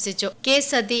സ്വാഗതം ആശംസിച്ചു. K.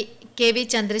 Sati, KV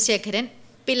Chandrasekharan,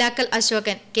 Pilakkal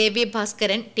Ashokan, KV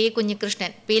Bhaskaran, T.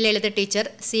 Kunhikrishnan, P. ലളിത teacher,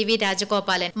 CV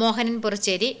Rajagopalan, Mohanan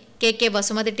Puracheri, KK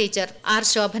Vasumathi teacher, R.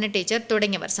 Shobhana teacher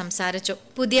തുടങ്ങിയവർ സംസാരിച്ചു.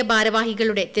 പുതിയ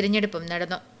ഭാരവാഹികളുടെ തിരഞ്ഞെടുപ്പും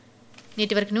നടന്നു.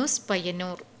 Network news,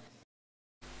 Payyanur.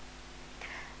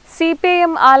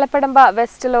 CPIM Alappadamba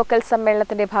west local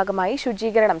സമ്മേളനത്തിന്റെ ഭാഗമായി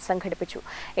ശുചീകരണം സംഘടിപ്പിച്ചു.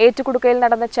 ഏറ്റുകുടുക്കയിൽ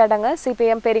നടന്ന ചടങ്ങ്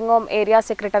CPIM Peringome area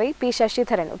secretary P.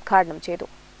 Sasidharan ഉദ്ഘാടനം ചെയ്തു.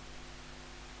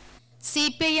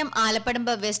 CPIM ആലപ്പടമ്പ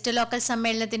വെസ്റ്റ് ലോക്കൽ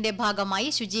സമ്മേളനത്തിന്റെ ഭാഗമായി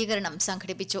ശുചീകരണം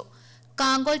സംഘടിപ്പിച്ചു.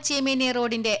 കാങ്കോൾ ചേമേനി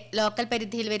റോഡിന്റെ ലോക്കൽ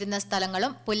പരിധിയിൽ വരുന്ന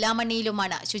സ്ഥലങ്ങളും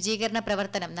പുല്ലാമണ്ണിയിലുമാണ് ശുചീകരണ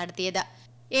പ്രവർത്തനം നടത്തിയത്.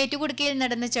 ഏറ്റുകുടുക്കയിൽ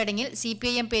നടന്ന ചടങ്ങിൽ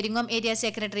CPIM Peringome area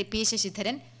secretary P.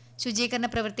 Sasidharan ശുചീകരണ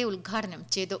പ്രവൃത്തി ഉദ്ഘാടനം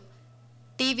ചെയ്തു.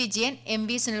 T. Vijayan,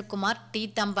 MV Sunilkumar, T.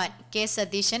 Thampan, K.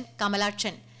 Satheesan,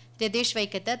 Kamalakshan, Ratheesh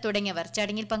വൈക്കത്ത് തുടങ്ങിയവർ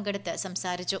ചടങ്ങിൽ പങ്കെടുത്ത്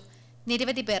സംസാരിച്ചു.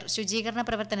 നിരവധി പേർ ശുചീകരണ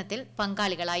പ്രവർത്തനത്തിൽ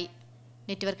പങ്കാളികളായി.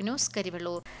 Network news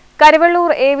Karivellur.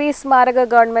 Karivellur AV സ്മാരക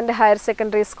ഗവൺമെന്റ് ഹയർ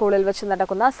സെക്കൻഡറി സ്കൂളിൽ വെച്ച്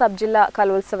നടക്കുന്ന സബ് ജില്ലാ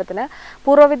കലോത്സവത്തിന്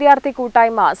പൂർവ്വ വിദ്യാർത്ഥി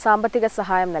കൂട്ടായ്മ സാമ്പത്തിക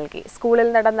സഹായം നൽകി. സ്കൂളിൽ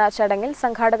നടന്ന ചടങ്ങിൽ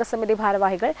സംഘാടക സമിതി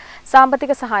ഭാരവാഹികൾ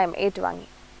സാമ്പത്തിക സഹായം ഏറ്റുവാങ്ങി.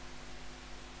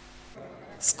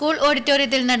 സ്കൂൾ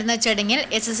ഓഡിറ്റോറിയത്തിൽ നടന്ന ചടങ്ങിൽ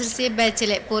SSLC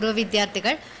ബാച്ചിലെ പൂർവ്വ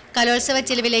വിദ്യാർത്ഥികൾ കലോത്സവ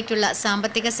ചെലവിലേക്കുള്ള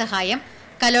സാമ്പത്തിക സഹായം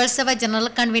കലോത്സവ general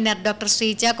convener doctor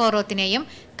Sreeja കോറോത്തിനെയും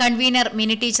convener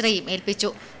mini ടീച്ചറെയും ഏൽപ്പിച്ചു.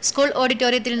 സ്കൂൾ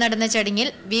ഓഡിറ്റോറിയത്തിൽ നടന്ന ചടങ്ങിൽ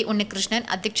V. ഉണ്ണികൃഷ്ണൻ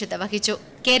അധ്യക്ഷത വഹിച്ചു.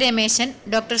 K. Rameshan,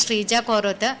 doctor Sreeja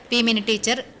Koroth, P. Mini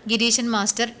teacher, Gireesan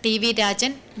master, TV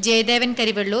Rajan, Jayadevan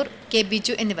Karivellur, K.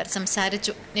 Biju എന്നിവർ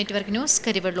സംസാരിച്ചു. Network news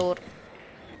Karivellur.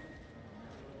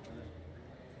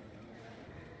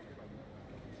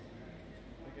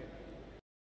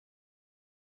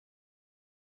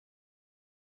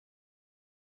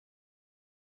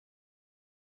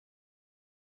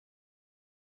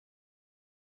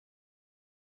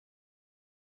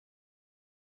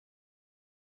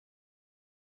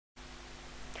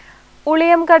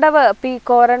 Uliyamkadavu P.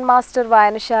 കോറൻ master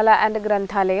വായനശാല and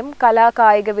ഗ്രന്ഥാലയം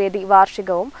കലാകായികവേദി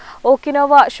വാർഷികവും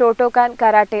ഓക്കിനോവ Shotokan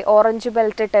karate orange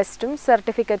belt ടെസ്റ്റും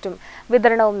സർട്ടിഫിക്കറ്റും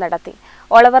വിതരണവും നടത്തി.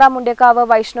 ഒളവറ മുണ്ടേക്കാവ്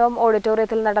വൈഷ്ണവം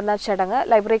ഓഡിറ്റോറിയത്തിൽ നടന്ന ചടങ്ങ്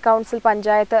library council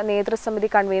panchayat നേതൃസമിതി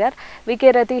convener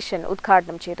VK Ratheeshan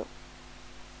ഉദ്ഘാടനം ചെയ്തു.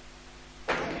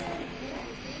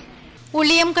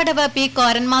 ഉളിയംകടവ് P.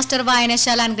 കോറൻ മാസ്റ്റർ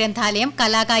വായനശാല and ഗ്രന്ഥാലയം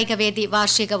കലാകായികവേദി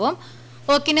വാർഷികവും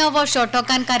ഓക്കിനോവോ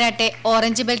Shotokan karate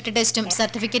orange belt ടെസ്റ്റും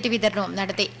സർട്ടിഫിക്കറ്റ് വിതരണവും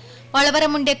നടത്തി. ഒളവറ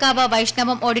മുണ്ടേക്കാവ്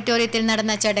വൈഷ്ണവം ഓഡിറ്റോറിയത്തിൽ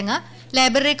നടന്ന ചടങ്ങ്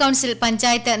library council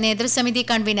panchayat നേതൃസമിതി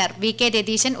convener VK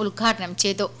Ratheeshan ഉദ്ഘാടനം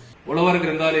ചെയ്തു. ഒളവറ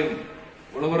ഗ്രന്ഥാലയം,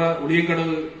 ഒളവറ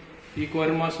ഉളിയംകടവ് P.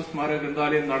 കോറൻ മാസ്റ്റർ സ്മാരക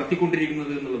ഗ്രന്ഥാലയം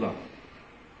നടത്തിക്കൊണ്ടിരിക്കുന്നത് എന്നുള്ളതാണ്.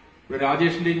 ഇവിടെ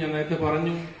രാജേഷിന്റെയും ഞാൻ നേരത്തെ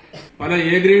പറഞ്ഞു, പല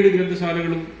A ഗ്രേഡ്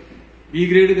ഗ്രന്ഥശാലകളും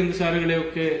B ഗ്രേഡ്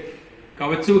ഗ്രന്ഥശാലകളെയൊക്കെ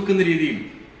കവച്ചുവെക്കുന്ന രീതിയിൽ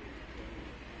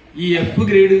ഈ F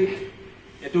ഗ്രേഡ്,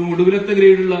 ഏറ്റവും ഒടുവിലത്തെ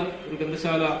ഗ്രേഡുള്ള ഒരു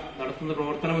ഗ്രന്ഥശാല നടത്തുന്ന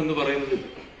പ്രവർത്തനം എന്ന് പറയുന്നത്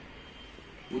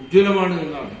ഉജ്ജ്വലമാണ്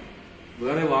എന്നാണ്.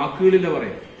 വേറെ വാക്കുകളില്ല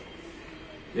പറയാം.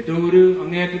 ഏറ്റവും ഒരു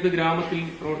അങ്ങേയറ്റത്തെ ഗ്രാമത്തിൽ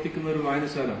പ്രവർത്തിക്കുന്ന ഒരു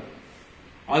വായനശാല,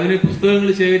 അതിന് പുസ്തകങ്ങൾ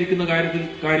ശേഖരിക്കുന്ന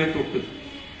കാര്യം തൊട്ട്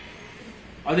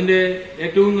അതിന്റെ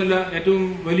ഏറ്റവും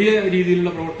വലിയ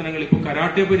രീതിയിലുള്ള പ്രവർത്തനങ്ങൾ, ഇപ്പോൾ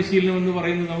കരാട്ടെ പരിശീലനം എന്ന്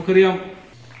പറയുന്നത് നമുക്കറിയാം.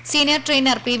 Senior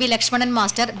trainer PV Lakshmanan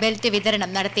master belt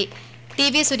വിതരണം നടത്തി.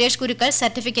 TV സുരേഷ് ഗുരുക്കൾ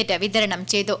സർട്ടിഫിക്കറ്റ് വിതരണം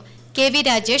ചെയ്തു. KV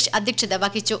രാജേഷ് അധ്യക്ഷത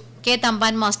വഹിച്ചു. K.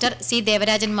 Thampan master, C.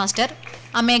 Devarajan master,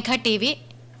 Amegha TV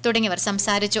തുടങ്ങിയവർ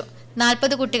സംസാരിച്ചു.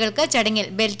 40 കുട്ടികൾക്ക് ചടങ്ങിൽ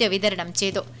ബെൽറ്റ് വിതരണം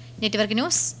ചെയ്തു. Network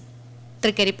news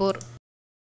Trikaripur.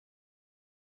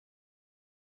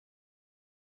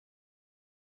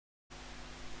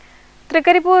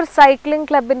 Trikaripur cycling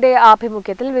ക്ലബിന്റെ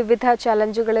ആഭിമുഖ്യത്തിൽ വിവിധ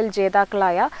ചലഞ്ചുകളിൽ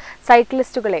ജേതാക്കളായ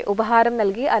സൈക്ലിസ്റ്റുകളെ ഉപഹാരം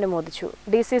നൽകി അനുമോദിച്ചു.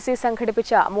 DCC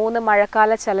സംഘടിപ്പിച്ച 3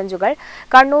 മഴക്കാല ചലഞ്ചുകൾ,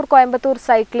 കണ്ണൂർ കോയമ്പത്തൂർ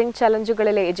സൈക്ലിംഗ്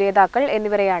ചലഞ്ചുകളിലെ ജേതാക്കൾ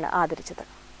എന്നിവരെയാണ് ആദരിച്ചത്.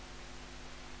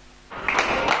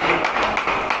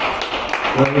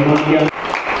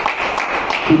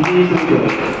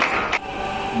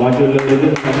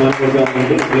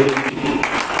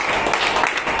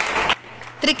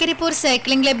 തൃക്കരിപ്പൂർ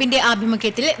സൈക്ലിംഗ് ക്ലബിന്റെ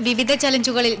ആഭിമുഖ്യത്തിൽ വിവിധ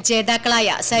ചലഞ്ചുകളിൽ ജേതാക്കളായ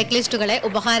സൈക്ലിസ്റ്റുകളെ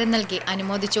ഉപഹാരം നൽകി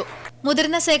അനുമോദിച്ചു.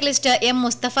 മുതിർന്ന സൈക്ലിസ്റ്റ് M.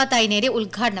 മുസ്തഫ തൈനേരി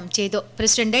ഉദ്ഘാടനം ചെയ്തു.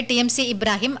 പ്രസിഡന്റ് TMC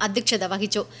ഇബ്രാഹിം അധ്യക്ഷത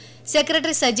വഹിച്ചു.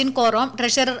 Secretary Sajin Korom,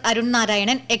 treasurer Arun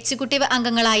Narayanan, executive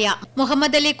അംഗങ്ങളായ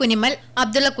Muhammad Ali Kunimal,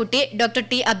 Abdullakutty, doctor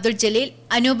T. Abdul Jaleel,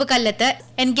 Anoop Kallath,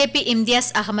 NKP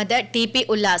Imtiaz Ahmed, TP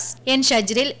Ullas, N.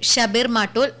 ഷജ്രിൽ, Shabeer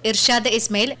Mattool, Irshad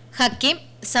Ismail, Hakeem,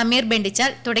 Sameer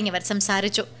Bendichal തുടങ്ങിയവർ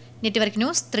സംസാരിച്ചു. Network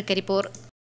news Trikaripur.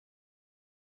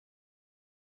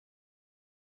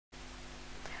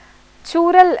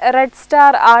 ചൂരൽ red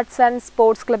star arts and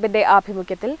sports ക്ലബിന്റെ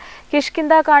ആഭിമുഖ്യത്തിൽ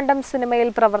കിഷ്കിന്ദ കാണ്ഡം സിനിമയിൽ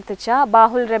പ്രവർത്തിച്ച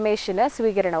ബാഹുൽ രമേശിന്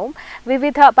സ്വീകരണവും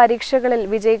വിവിധ പരീക്ഷകളിൽ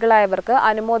വിജയികളായവർക്ക്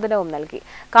അനുമോദനവും നൽകി.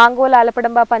 കാങ്കോൽ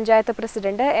ആലപ്പടമ്പ പഞ്ചായത്ത്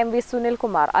പ്രസിഡന്റ് MV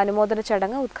സുനിൽകുമാർ അനുമോദന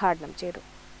ചടങ്ങ് ഉദ്ഘാടനം ചെയ്തു.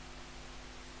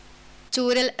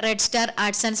 ചൂരൽ red star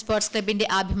arts and sports ക്ലബിന്റെ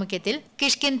ആഭിമുഖ്യത്തിൽ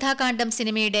കിഷ്കിന്ധാകാന്ഡം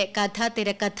സിനിമയുടെ കഥ,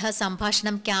 തിരക്കഥ,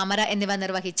 സംഭാഷണം, ക്യാമറ എന്നിവ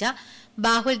നിർവഹിച്ച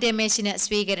Bahul രമേശിന്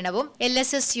സ്വീകരണവും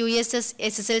LSS, USS,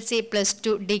 SSLC,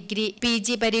 +2, degree,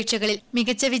 PG പരീക്ഷകളിൽ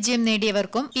മികച്ച വിജയം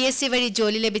നേടിയവർക്കും PSC വഴി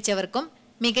ജോലി ലഭിച്ചവർക്കും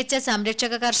മികച്ച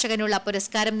സംരക്ഷക കർഷകനുള്ള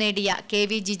പുരസ്കാരം നേടിയ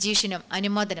KV ജിജീഷിനും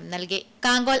അനുമോദനം നൽകി.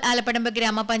 കാങ്കോൽ ആലപ്പടമ്പ്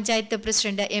ഗ്രാമപഞ്ചായത്ത്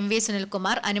പ്രസിഡന്റ് MV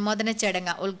സുനിൽകുമാർ അനുമോദന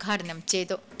ചടങ്ങ് ഉദ്ഘാടനം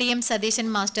ചെയ്തു. TM സതീശൻ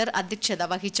മാസ്റ്റർ അധ്യക്ഷത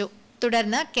വഹിച്ചു.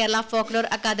 തുടർന്ന് കേരള ഫോക്ലോർ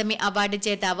അക്കാദമി അവാർഡ്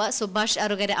ജേതാവ് സുഭാഷ്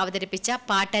അറുകര അവതരിപ്പിച്ച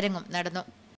പാട്ടരങ്ങും നടന്നു.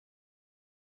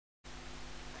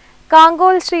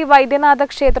 കാങ്കോൽ ശ്രീ വൈദ്യനാഥ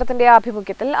ക്ഷേത്രത്തിന്റെ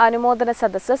ആഭിമുഖ്യത്തിൽ അനുമോദന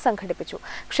സദസ്സ് സംഘടിപ്പിച്ചു.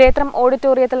 ക്ഷേത്രം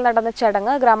ഓഡിറ്റോറിയത്തിൽ നടന്ന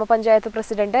ചടങ്ങ് ഗ്രാമപഞ്ചായത്ത്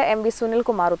പ്രസിഡന്റ് MV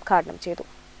സുനിൽകുമാർ ഉദ്ഘാടനം ചെയ്തു.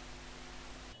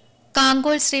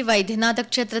 കാങ്കോൽ ശ്രീ വൈദ്യനാഥ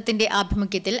ക്ഷേത്രത്തിന്റെ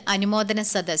ആഭിമുഖ്യത്തിൽ അനുമോദന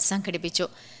സദസ്സ് സംഘടിപ്പിച്ചു.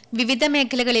 വിവിധ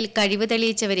മേഖലകളിൽ കഴിവ്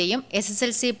തെളിയിച്ചവരെയും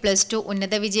SSLC, +2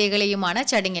 ഉന്നത വിജയികളെയുമാണ്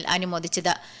ചടങ്ങിൽ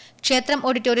അനുമോദിച്ചത്. ക്ഷേത്രം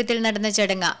ഓഡിറ്റോറിയത്തിൽ നടന്ന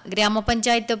ചടങ്ങ്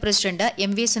ഗ്രാമപഞ്ചായത്ത് പ്രസിഡന്റ്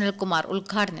MV സുനിൽകുമാർ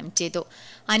ഉദ്ഘാടനം ചെയ്തു.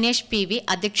 അനേഷ് PV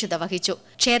അധ്യക്ഷത വഹിച്ചു.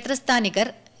 ക്ഷേത്രസ്ഥാനികർ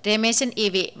രമേശൻ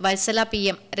EV, വത്സല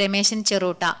PM, രമേശൻ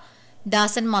ചെറൂട്ട,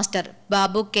 ദാസൻ master,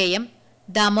 Babu KM,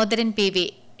 Damodaran PV,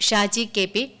 Shaji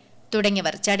KP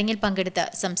തുടങ്ങിയവർ ചടങ്ങിൽ പങ്കെടുത്ത്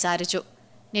സംസാരിച്ചു.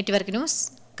 Network news,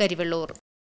 Karivellur.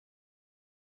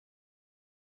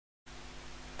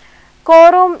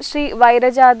 കോറോം ശ്രീ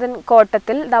വൈരജാതൻ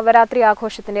കോട്ടത്തിൽ നവരാത്രി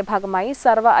ആഘോഷത്തിന്റെ ഭാഗമായി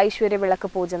സർവ്വ ഐശ്വര്യ വിളക്ക്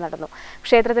പൂജ നടന്നു.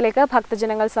 ക്ഷേത്രത്തിലേക്ക്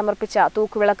ഭക്തജനങ്ങൾ സമർപ്പിച്ച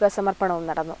തൂക്കുവിളക്ക് സമർപ്പണവും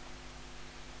നടന്നു.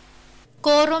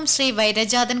 കോറോം ശ്രീ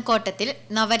വൈരജാതൻ കോട്ടത്തിൽ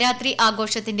നവരാത്രി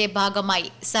ആഘോഷത്തിന്റെ ഭാഗമായി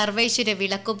സർവൈശ്വര്യ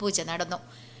വിളക്കുപൂജ നടന്നു.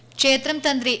 ക്ഷേത്രം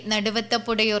തന്ത്രി നടുവത്ത്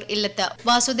പുടയൂർ ഇല്ലത്ത്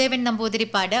വാസുദേവൻ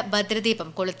നമ്പൂതിരിപ്പാട് ഭദ്രദീപം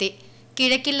കൊളുത്തി.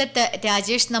 കിഴക്കില്ലത്ത്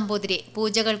രാജേഷ് നമ്പൂതിരി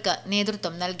പൂജകൾക്ക്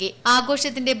നേതൃത്വം നൽകി.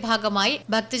 ആഘോഷത്തിന്റെ ഭാഗമായി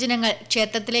ഭക്തജനങ്ങൾ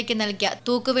ക്ഷേത്രത്തിലേക്ക് നൽകിയ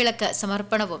തൂക്കുവിളക്ക്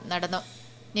സമർപ്പണവും നടന്നു.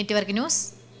 Network news,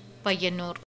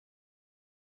 Payyanur.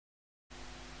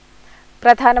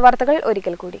 പ്രധാന വാർത്തകൾ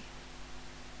ഒരിക്കൽ കൂടി.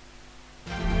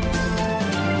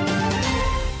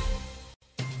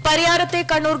 പരിയാരത്തെ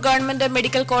കണ്ണൂർ ഗവൺമെന്റ്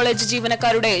മെഡിക്കൽ കോളേജ്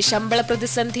ജീവനക്കാരുടെ ശമ്പള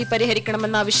പ്രതിസന്ധി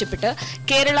പരിഹരിക്കണമെന്നാവശ്യപ്പെട്ട്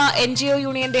കേരള NGO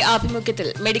യൂണിയന്റെ ആഭിമുഖ്യത്തിൽ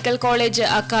മെഡിക്കൽ കോളേജ്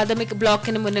അക്കാദമിക്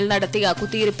ബ്ലോക്കിന് മുന്നിൽ നടത്തിയ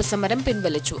കുത്തിയിരിപ്പ് സമരം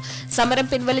പിൻവലിച്ചു. സമരം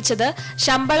പിൻവലിച്ചത്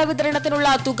ശമ്പള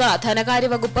വിതരണത്തിനുള്ള തുക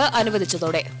ധനകാര്യ വകുപ്പ്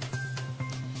അനുവദിച്ചതോടെ.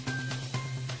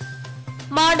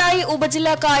 മാടായി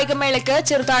ഉപജില്ലാ കായികമേളയ്ക്ക്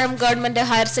ചെറുതാഴം ഗവൺമെന്റ്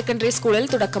ഹയർ സെക്കൻഡറി സ്കൂളിൽ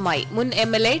തുടക്കമായി. മുൻ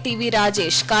MLA TV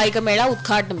രാജേഷ് കായികമേള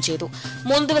ഉദ്ഘാടനം ചെയ്തു.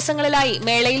 3 ദിവസങ്ങളിലായി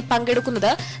മേളയിൽ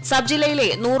പങ്കെടുക്കുന്നത് സബ് ജില്ലയിലെ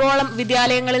 100ഓളം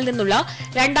വിദ്യാലയങ്ങളിൽ നിന്നുള്ള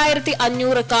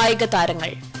 2500 കായിക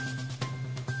താരങ്ങൾ.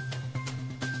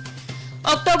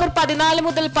 ഒക്ടോബർ 14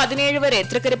 മുതൽ 17 വരെ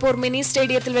തൃക്കരിപ്പൂർ മിനി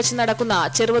സ്റ്റേഡിയത്തിൽ വെച്ച് നടക്കുന്ന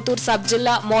ചെറുവത്തൂർ സബ്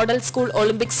ജില്ലാ മോഡൽ സ്കൂൾ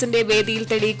ഒളിമ്പിക്സിന്റെ വേദിയിൽ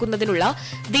തെളിയിക്കുന്നതിനുള്ള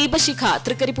ദീപശിഖ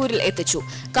തൃക്കരിപ്പൂരിൽ എത്തിച്ചു.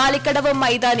 കാലിക്കടവ്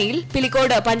മൈതാനിയിൽ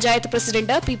പിലിക്കോട് പഞ്ചായത്ത്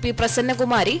പ്രസിഡന്റ് PP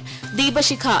പ്രസന്നകുമാരി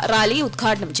ദീപശിഖ റാലി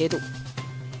ഉദ്ഘാടനം ചെയ്തു.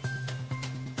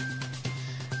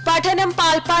 പഠനം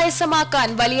പാൽപായസമാക്കാൻ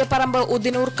വലിയപറമ്പ്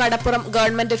ഉദിനൂർ കടപ്പുറം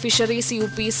ഗവൺമെന്റ് ഫിഷറീസ്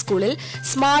UP സ്കൂളിൽ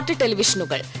സ്മാർട്ട്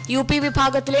ടെലിവിഷനുകൾ. UP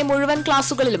വിഭാഗത്തിലെ മുഴുവൻ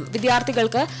ക്ലാസുകളിലും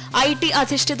വിദ്യാർത്ഥികൾക്ക് IT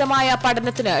അധിഷ്ഠിതമായ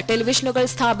പഠനത്തിന് ടെലിവിഷനുകൾ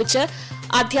സ്ഥാപിച്ച്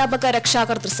അധ്യാപക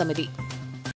രക്ഷാകർതൃ സമിതി.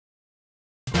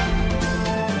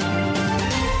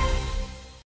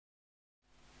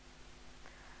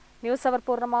 ന്യൂസ് അവർ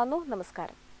പൂർണ്ണമാകുന്നു.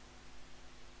 നമസ്കാരം.